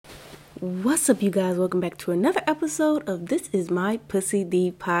What's up, you guys? Welcome back to another episode of This Is My Pussy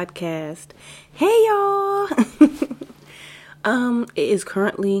D podcast. Hey, y'all! It is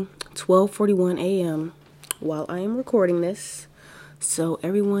currently 12:41 a.m. while I am recording this, so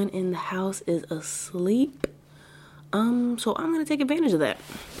everyone in the house is asleep. So I'm gonna take advantage of that.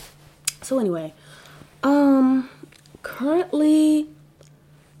 So anyway, currently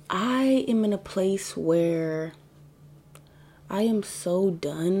I am in a place where I am so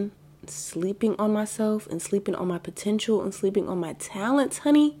done sleeping on myself and sleeping on my potential and sleeping on my talents,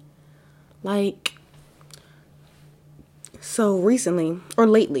 honey. So recently, or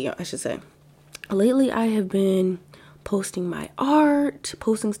lately, I should say, I have been posting my art,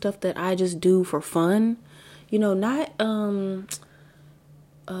 posting stuff that I just do for fun, not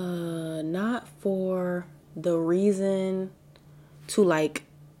for the reason to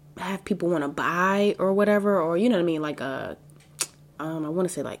have people want to buy or whatever, or I want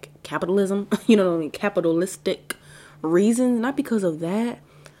to say capitalism, capitalistic reasons, not because of that,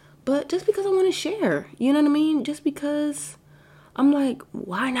 but just because I want to share, just because I'm like,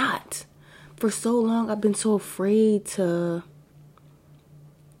 why not? For so long, I've been so afraid to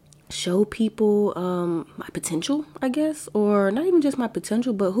show people my potential, I guess, or not even just my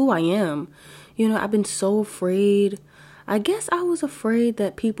potential, but who I am. I've been so afraid. I guess I was afraid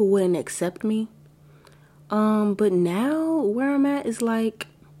that people wouldn't accept me. But now where I'm at is I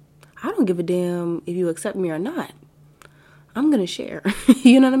don't give a damn if you accept me or not. I'm going to share.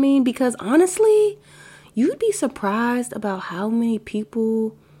 You know what I mean? Because honestly, you'd be surprised about how many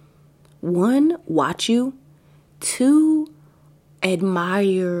people, one, watch you, two,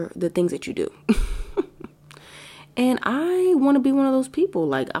 admire the things that you do. And I want to be one of those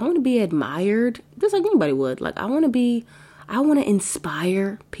people. I want to be admired just like anybody would. I want to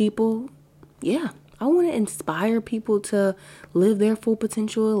inspire people. Yeah. I want to inspire people to live their full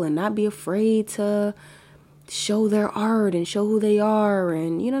potential and not be afraid to show their art and show who they are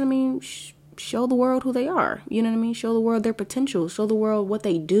and, show the world who they are. Show the world their potential. Show the world what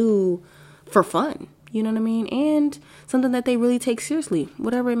they do for fun. And something that they really take seriously,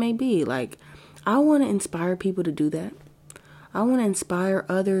 whatever it may be. I want to inspire people to do that. I want to inspire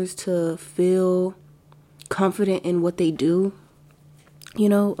others to feel confident in what they do.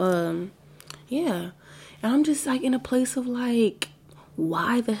 Yeah. And I'm just in a place of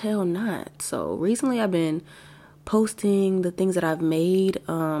why the hell not? So recently I've been posting the things that I've made,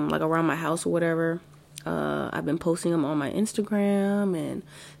 around my house or whatever. I've been posting them on my Instagram, and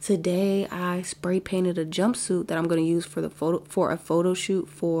today I spray painted a jumpsuit that I'm going to use for a photo shoot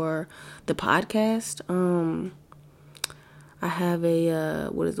for the podcast. I have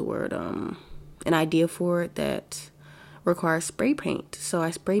an idea for it that requires spray paint. So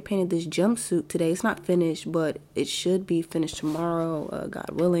I spray painted this jumpsuit today. It's not finished, but it should be finished tomorrow, God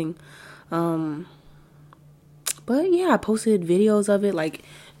willing. But yeah, I posted videos of it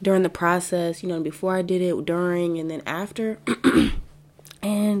during the process, before I did it, during, and then after.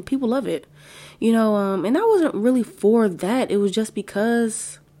 And people love it. And I wasn't really for that. It was just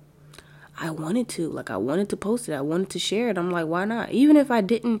because I wanted to. I wanted to post it. I wanted to share it. I'm like, why not? Even if I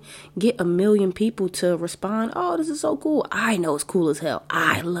didn't get 1 million people to respond, oh, this is so cool. I know it's cool as hell.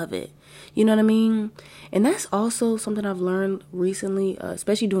 I love it. You know what I mean? And that's also something I've learned recently,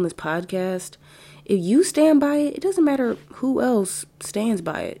 especially doing this podcast. If you stand by it, it doesn't matter who else stands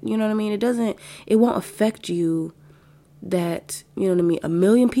by it. You know what I mean? It won't affect you that, 1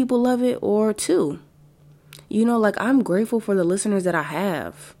 million people love it or 2. I'm grateful for the listeners that I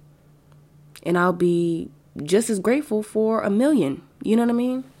have. And I'll be just as grateful for 1 million. You know what I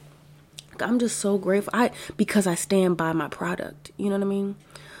mean? I'm just so grateful. Because I stand by my product. You know what I mean?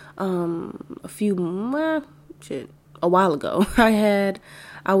 A while ago,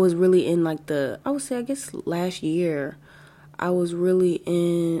 I was really in last year, I was really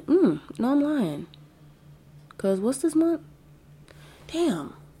in, no, I'm lying. Cause what's this month?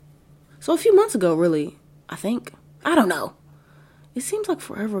 Damn. So a few months ago, really, I think. I don't know. It seems like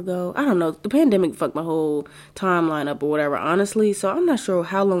forever ago. I don't know. The pandemic fucked my whole timeline up or whatever, honestly. So I'm not sure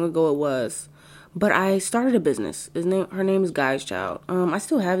how long ago it was. But I started a business. Her name is Guy's Child. I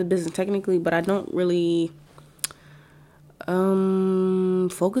still have a business technically, but I don't really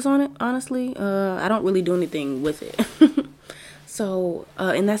focus on it, honestly. I don't really do anything with it. So,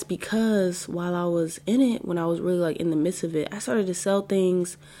 and that's because while I was in it, when I was really in the midst of it, I started to sell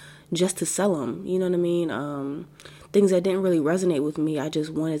things just to sell them. You know what I mean? Things that didn't really resonate with me. I just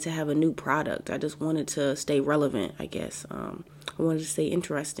wanted to have a new product. I just wanted to stay relevant, I guess. I wanted to stay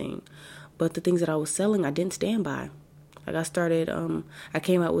interesting. But the things that I was selling, I didn't stand by. I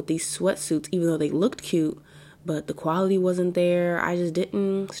came out with these sweatsuits, even though they looked cute, but the quality wasn't there. I just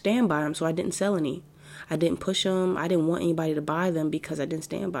didn't stand by them, so I didn't sell any. I didn't push them. I didn't want anybody to buy them because I didn't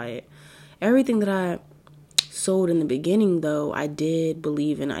stand by it. Everything that I sold in the beginning, though, I did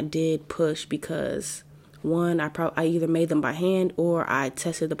believe in. I did push because, one, I either made them by hand or I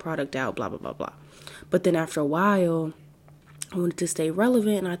tested the product out, blah, blah, blah, blah. But then after a while, I wanted to stay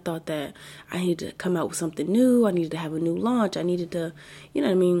relevant, and I thought that I needed to come out with something new. I needed to have a new launch. I needed to,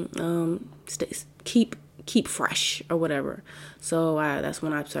 keep fresh or whatever. So that's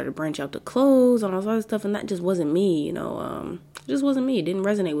when I started to branch out to clothes and all this other stuff, and that just wasn't me, It just wasn't me. It didn't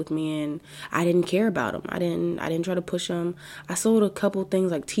resonate with me, and I didn't care about them. I didn't try to push them. I sold a couple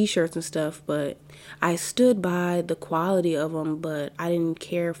things like t-shirts and stuff, but I stood by the quality of them, but I didn't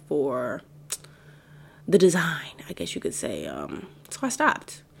care for the design, I guess you could say. So I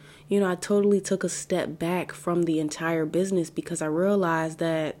stopped. I totally took a step back from the entire business because I realized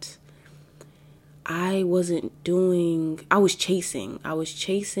that I was chasing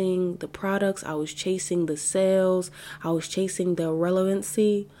the products. I was chasing the sales. I was chasing the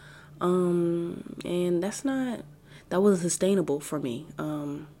relevancy. And that wasn't sustainable for me.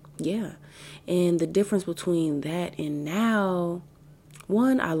 Yeah. And the difference between that and now,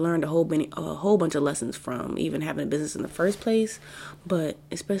 one, I learned a whole bunch of lessons from even having a business in the first place. But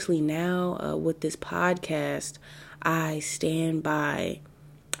especially now, with this podcast, I stand by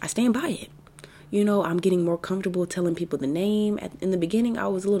it. I'm getting more comfortable telling people the name. In the beginning, I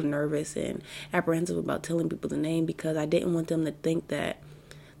was a little nervous and apprehensive about telling people the name because I didn't want them to think that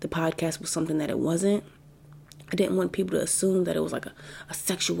the podcast was something that it wasn't. I didn't want people to assume that it was like a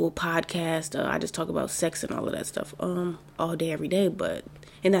sexual podcast. I just talk about sex and all of that stuff all day, every day.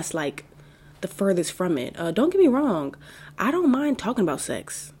 And that's like the furthest from it. Don't get me wrong. I don't mind talking about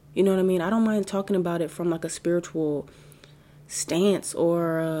sex. You know what I mean? I don't mind talking about it from like a spiritual stance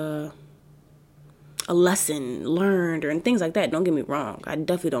or a lesson learned and things like that. Don't get me wrong. I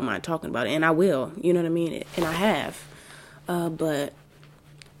definitely don't mind talking about it, and I will. You know what I mean? And I have. But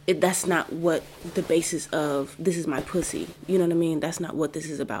that's not what the basis of This Is My Pussy. You know what I mean? That's not what this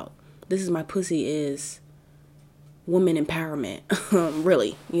is about. This Is My Pussy is woman empowerment.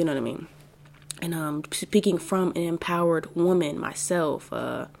 Really. You know what I mean? And speaking from an empowered woman myself.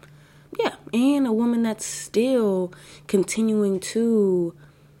 Yeah. And a woman that's still continuing to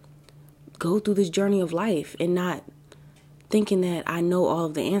go through this journey of life and not thinking that I know all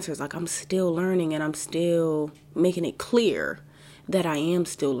of the answers. Like, I'm still learning, and I'm still making it clear that I am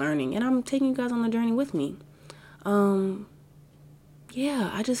still learning, and I'm taking you guys on the journey with me.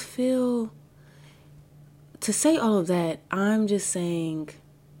 Yeah, I just feel, to say all of that, I'm just saying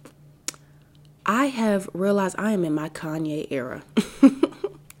I have realized I am in my Kanye era.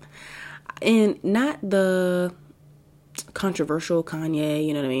 And not the controversial Kanye,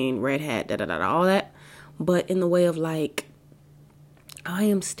 you know what I mean, red hat, all that, but in the way of like, I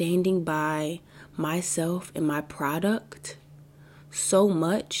am standing by myself and my product so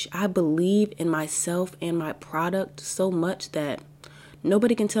much. I believe in myself and my product so much that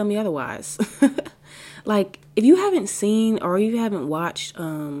nobody can tell me otherwise. Like, if you haven't seen or you haven't watched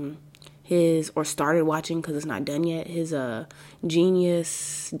his, or started watching because it's not done yet, his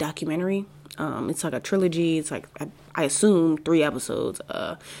Genius documentary. It's like a trilogy. It's like, I assume 3 episodes.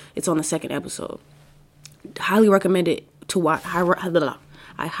 It's on the 2nd episode. Highly recommend it to watch.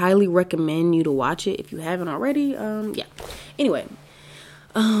 I highly recommend you to watch it if you haven't already. Yeah. Anyway,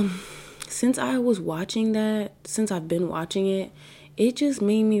 since I've been watching it, it just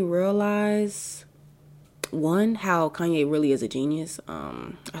made me realize, one, how Kanye really is a genius.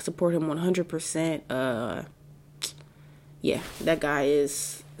 I support him 100%. Yeah, that guy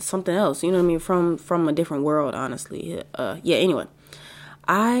is something else, you know what I mean, from a different world, honestly. Yeah, anyway,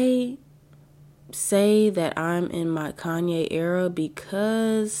 I say that I'm in my Kanye era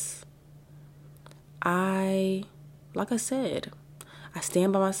because like I said, I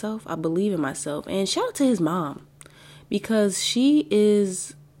stand by myself. I believe in myself. And shout out to his mom, because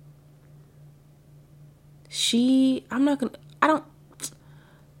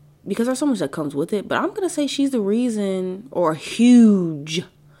because there's so much that comes with it, but I'm going to say she's the reason, or a huge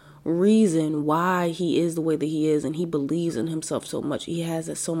reason, why he is the way that he is, and he believes in himself so much. He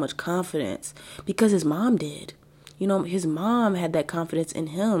has so much confidence because his mom did. His mom had that confidence in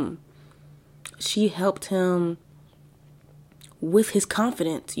him. She helped him with his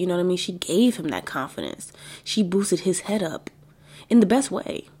confidence. You know what I mean? She gave him that confidence. She boosted his head up in the best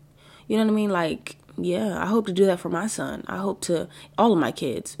way. You know what I mean? Like, yeah, I hope to do that for my son. I hope to, all of my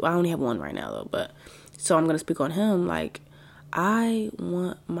kids. Well, I only have one right now though, but so I'm going to speak on him. Like, I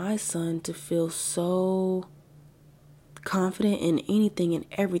want my son to feel so confident in anything and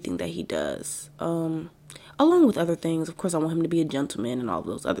everything that he does. Oh along with other things. Of course, I want him to be a gentleman and all of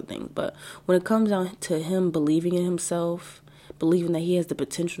those other things. But when it comes down to him believing in himself, believing that he has the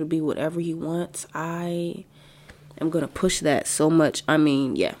potential to be whatever he wants, I am going to push that so much. I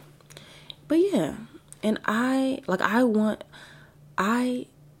mean, yeah. But yeah, and I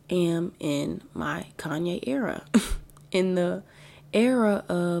am in my Kanye era. In the era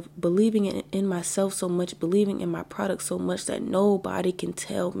of believing in myself so much, believing in my product so much that nobody can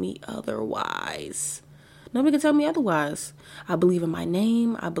tell me otherwise. Nobody can tell me otherwise. I believe in my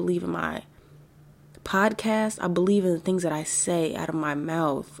name. I believe in my podcast. I believe in the things that I say out of my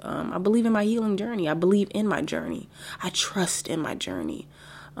mouth. I believe in my healing journey. I believe in my journey. I trust in my journey.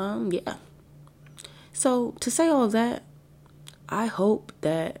 Yeah. So to say all of that, I hope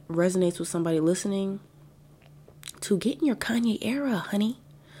that resonates with somebody listening. To get in your Kanye era, honey.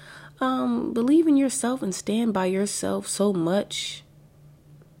 Believe in yourself and stand by yourself so much.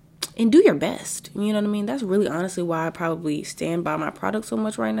 And do your best. You know what I mean? That's really honestly why I probably stand by my product so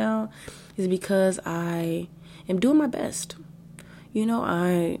much right now. Is because I am doing my best. You know,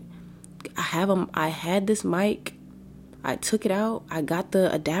 I had this mic. I took it out. I got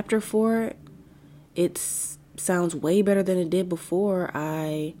the adapter for it. It sounds way better than it did before.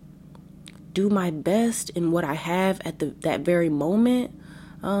 I do my best in what I have at that very moment.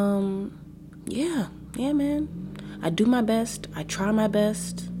 Yeah, man. I do my best. I try my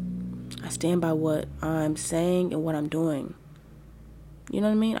best. I stand by what I'm saying and what I'm doing. You know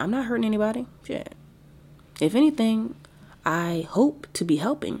what I mean? I'm not hurting anybody. Shit. If anything, I hope to be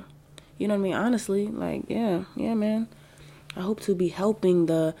helping. You know what I mean? Honestly, like, yeah, man. I hope to be helping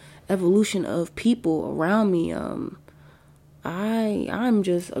the evolution of people around me. I'm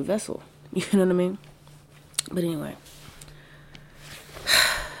just a vessel. You know what I mean? But anyway.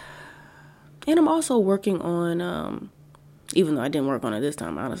 And I'm also working on, even though I didn't work on it this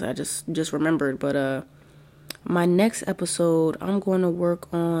time, honestly, I just remembered. But my next episode, I'm going to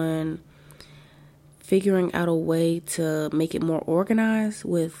work on figuring out a way to make it more organized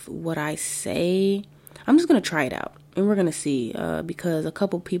with what I say. I'm just going to try it out. And we're going to see. Because a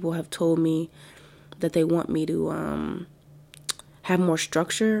couple people have told me that they want me to have more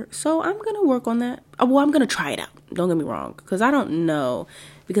structure. So I'm going to work on that. Well, I'm going to try it out. Don't get me wrong. Because I don't know.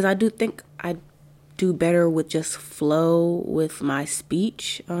 Because I do think I do better with just flow with my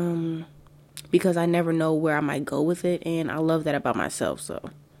speech. Because I never know where I might go with it. And I love that about myself. So,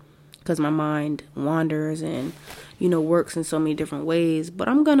 because my mind wanders and, works in so many different ways. But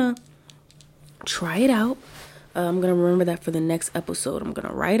I'm going to try it out. I'm going to remember that for the next episode. I'm going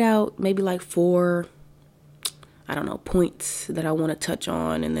to write out maybe like 4 points that I want to touch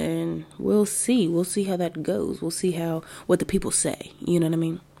on, and then we'll see how that goes. We'll see what the people say, you know what I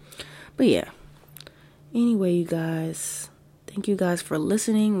mean? But yeah, anyway, you guys, thank you guys for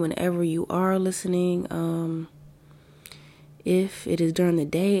listening whenever you are listening. If it is during the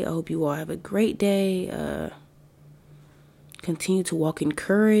day, I hope you all have a great day. Continue to walk in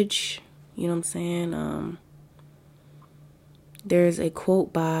courage, you know what I'm saying? There's a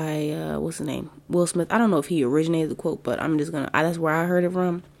quote by, what's his name? Will Smith. I don't know if he originated the quote, but I'm just that's where I heard it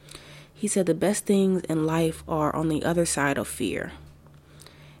from. He said, the best things in life are on the other side of fear.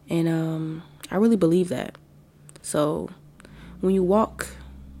 And I really believe that. So when you walk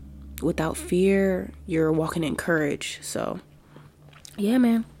without fear, you're walking in courage. So yeah,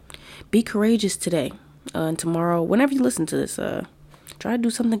 man, be courageous today and tomorrow. Whenever you listen to this, try to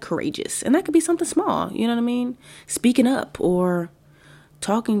do something courageous. And that could be something small, you know what I mean? Speaking up or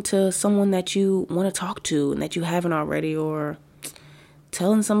talking to someone that you want to talk to and that you haven't already, or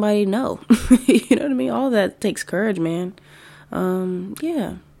telling somebody no. You know what I mean? All that takes courage, man.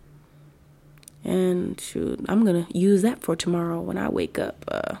 Yeah. And shoot, I'm going to use that for tomorrow when I wake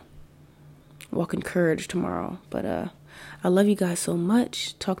up. Walk in courage tomorrow. But I love you guys so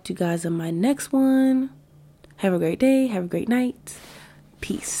much. Talk to you guys in my next one. Have a great day. Have a great night.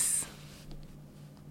 Peace.